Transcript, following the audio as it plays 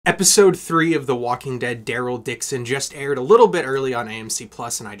Episode 3 of The Walking Dead, Daryl Dixon, just aired a little bit early on AMC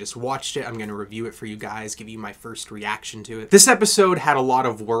Plus, and I just watched it. I'm going to review it for you guys, give you my first reaction to it. This episode had a lot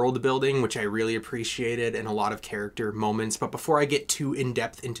of world building, which I really appreciated, and a lot of character moments. But before I get too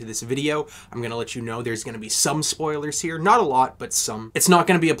in-depth into this video, I'm going to let you know there's going to be some spoilers here. Not a lot, but some. It's not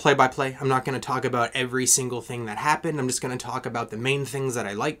going to be a play-by-play. I'm not going to talk about every single thing that happened. I'm just going to talk about the main things that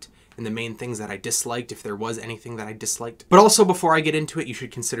I liked and the main things that I disliked, if there was anything that I disliked. But also, before I get into it, you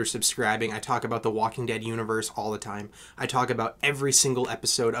should consider subscribing. I talk about the Walking Dead universe all the time. I talk about every single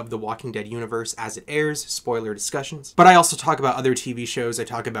episode of the Walking Dead universe as it airs, spoiler discussions. But I also talk about other TV shows, I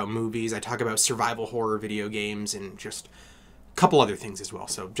talk about movies, I talk about survival horror video games, and just couple other things as well,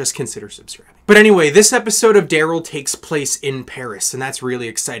 so just consider subscribing. But anyway, this episode of Daryl takes place in Paris, and that's really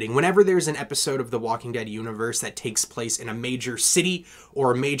exciting. Whenever there's an episode of the Walking Dead universe that takes place in a major city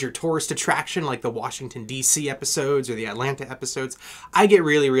or a major tourist attraction, like the Washington, D.C. episodes or the Atlanta episodes, I get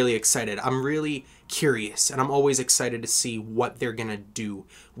really, really excited. I'm really curious, and I'm always excited to see what they're gonna do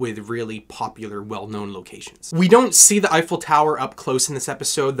with really popular, well-known locations. We don't see the Eiffel Tower up close in this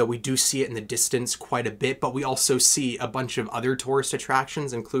episode, though we do see it in the distance quite a bit, but we also see a bunch of other tourist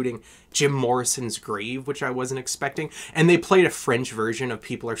attractions, including Jim Morrison's grave, which I wasn't expecting, and they played a French version of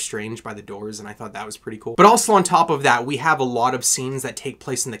People Are Strange by the Doors, and I thought that was pretty cool. But also on top of that, we have a lot of scenes that take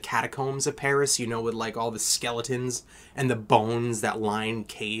place in the catacombs of Paris, you know, with like all the skeletons and the bones that line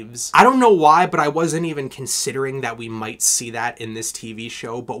caves. I don't know why, but I wasn't even considering that we might see that in this TV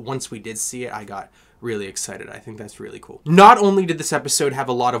show, but once we did see it, I got really excited. I think that's really cool. Not only did this episode have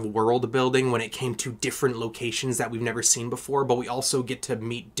a lot of world building when it came to different locations that we've never seen before, but we also get to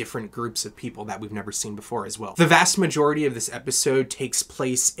meet different groups of people that we've never seen before as well. The vast majority of this episode takes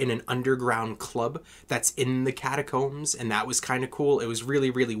place in an underground club that's in the catacombs, and that was kind of cool. It was really,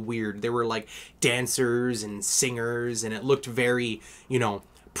 really weird. There were like dancers and singers, and it looked very, you know,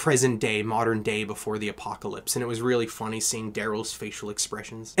 present day, modern day before the apocalypse, and it was really funny seeing Daryl's facial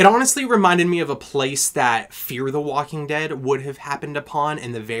expressions. It honestly reminded me of a place that Fear the Walking Dead would have happened upon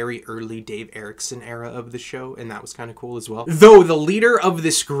in the very early Dave Erickson era of the show, and that was kind of cool as well. Though the leader of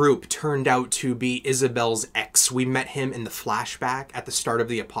this group turned out to be Isabel's ex. We met him in the flashback at the start of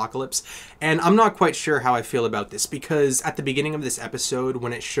the apocalypse, and I'm not quite sure how I feel about this, because at the beginning of this episode,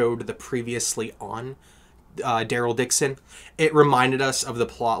 when it showed the previously on Daryl Dixon, it reminded us of the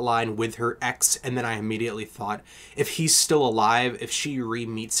plot line with her ex, and then I immediately thought, if he's still alive, if she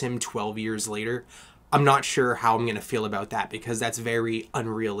re-meets him 12 years later, I'm not sure how I'm going to feel about that, because that's very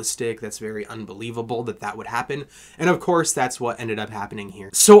unrealistic, that's very unbelievable that that would happen, and of course that's what ended up happening here.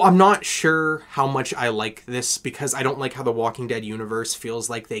 So I'm not sure how much I like this, because I don't like how the Walking Dead universe feels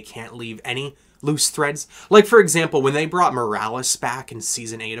like they can't leave any loose threads. Like, for example, when they brought Morales back in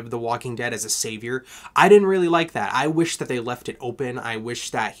season 8 of The Walking Dead as a savior, I didn't really like that. I wish that they left it open. I wish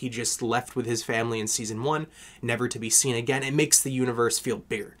that he just left with his family in season 1, never to be seen again. It makes the universe feel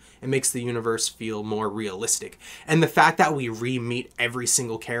bigger. It makes the universe feel more realistic. And the fact that we re-meet every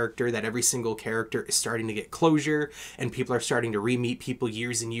single character, that every single character is starting to get closure, and people are starting to re-meet people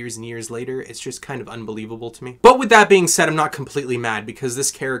years and years and years later, it's just kind of unbelievable to me. But with that being said, I'm not completely mad, because this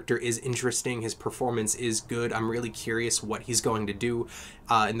character is interesting. His performance is good. I'm really curious what he's going to do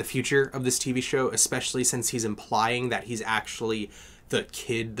in the future of this TV show, especially since he's implying that he's actually the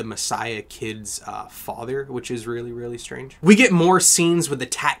kid, the Messiah kid's father, which is really, really strange. We get more scenes with the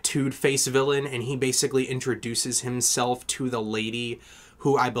tattooed face villain, and he basically introduces himself to the lady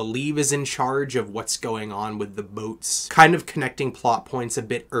who I believe is in charge of what's going on with the boats, kind of connecting plot points a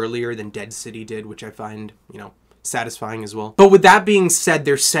bit earlier than Dead City did, which I find, you know, satisfying as well. But with that being said,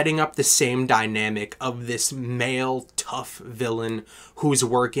 they're setting up the same dynamic of this male tough villain who's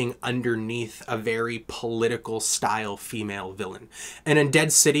working underneath a very political style female villain. And in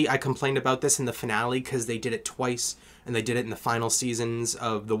Dead City, I complained about this in the finale because they did it twice, and they did it in the final seasons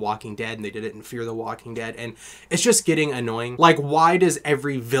of The Walking Dead, and they did it in Fear the Walking Dead, and it's just getting annoying. Like, why does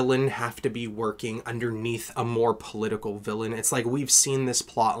every villain have to be working underneath a more political villain? It's like we've seen this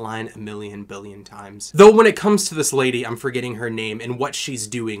plot line a million billion times. Though when it comes to this lady, I'm forgetting her name, and what she's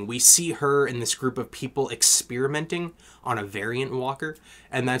doing, we see her and this group of people experimenting on a variant walker,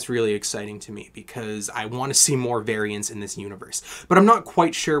 and that's really exciting to me because I want to see more variants in this universe. But I'm not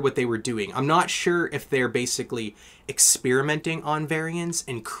quite sure what they were doing. I'm not sure if they're basically experimenting on variants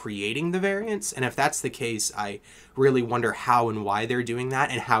and creating the variants, and if that's the case, I really wonder how and why they're doing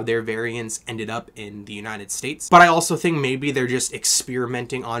that and how their variants ended up in the United States. But I also think maybe they're just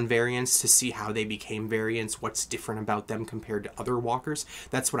experimenting on variants to see how they became variants, what's different about them compared to other walkers.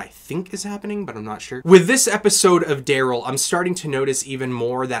 That's what I think is happening, but I'm not sure. With this episode of of Daryl, I'm starting to notice even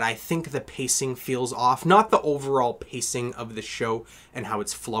more that I think the pacing feels off. Not the overall pacing of the show and how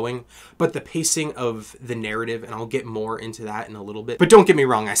it's flowing, but the pacing of the narrative, and I'll get more into that in a little bit. But don't get me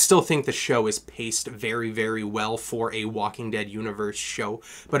wrong, I still think the show is paced very, very well for a Walking Dead universe show,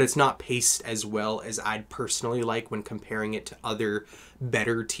 but it's not paced as well as I'd personally like when comparing it to other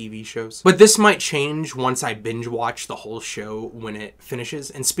better TV shows. But this might change once I binge watch the whole show when it finishes.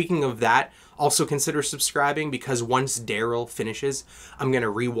 And speaking of that, also consider subscribing, because once Daryl finishes, I'm going to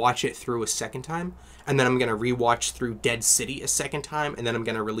rewatch it through a second time, and then I'm going to rewatch through Dead City a second time, and then I'm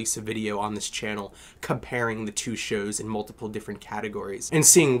going to release a video on this channel comparing the two shows in multiple different categories and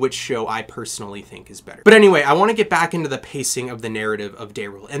seeing which show I personally think is better. But anyway, I want to get back into the pacing of the narrative of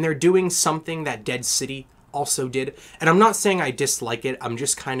Daryl, and they're doing something that Dead City also did, and I'm not saying I dislike it, I'm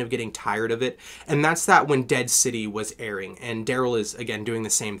just kind of getting tired of it, and that's that when Dead City was airing, and Daryl is again doing the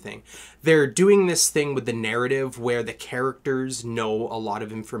same thing. They're doing this thing with the narrative where the characters know a lot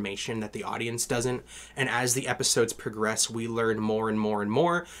of information that the audience doesn't, and as the episodes progress, we learn more and more and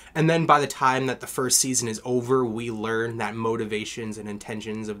more, and then by the time that the first season is over, we learn that motivations and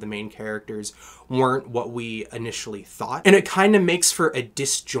intentions of the main characters weren't what we initially thought. And it kind of makes for a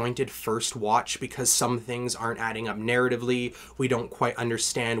disjointed first watch, because some things aren't adding up narratively, we don't quite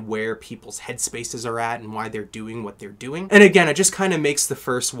understand where people's headspaces are at and why they're doing what they're doing. And again, it just kind of makes the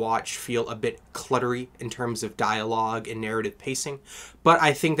first watch feel a bit cluttery in terms of dialogue and narrative pacing, but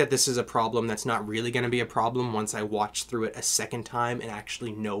I think that this is a problem that's not really going to be a problem once I watch through it a second time and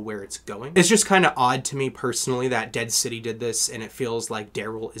actually know where it's going. It's just kind of odd to me personally that Dead City did this, and it feels like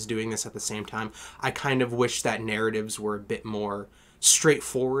Daryl is doing this at the same time. I kind of wish that narratives were a bit more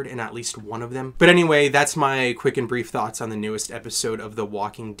straightforward in at least one of them. But anyway, that's my quick and brief thoughts on the newest episode of The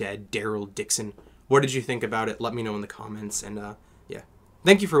Walking Dead, Daryl Dixon. What did you think about it? Let me know in the comments, and yeah.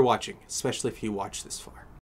 Thank you for watching, especially if you watched this far.